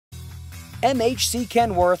MHC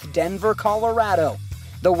Kenworth, Denver, Colorado.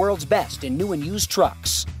 The world's best in new and used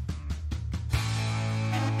trucks.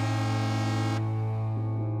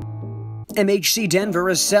 MHC Denver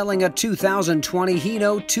is selling a 2020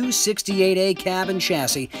 HINO 268A cab and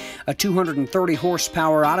chassis, a 230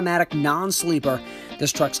 horsepower automatic non-sleeper.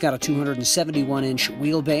 This truck's got a 271-inch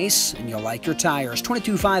wheelbase, and you'll like your tires.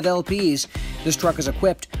 22.5 LPs. This truck is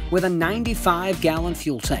equipped with a 95-gallon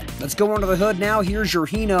fuel tank. Let's go under the hood now. Here's your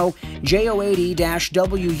HINO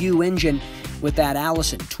J080-WU engine with that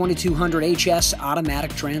Allison 2200 HS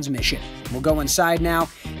automatic transmission. We'll go inside now.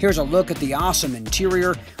 Here's a look at the awesome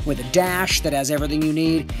interior with a dash that has everything you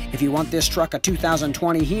need. If you want this truck, a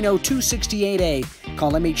 2020 HINO 268A,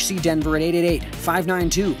 call MHC Denver at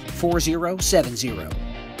 888-592-4070.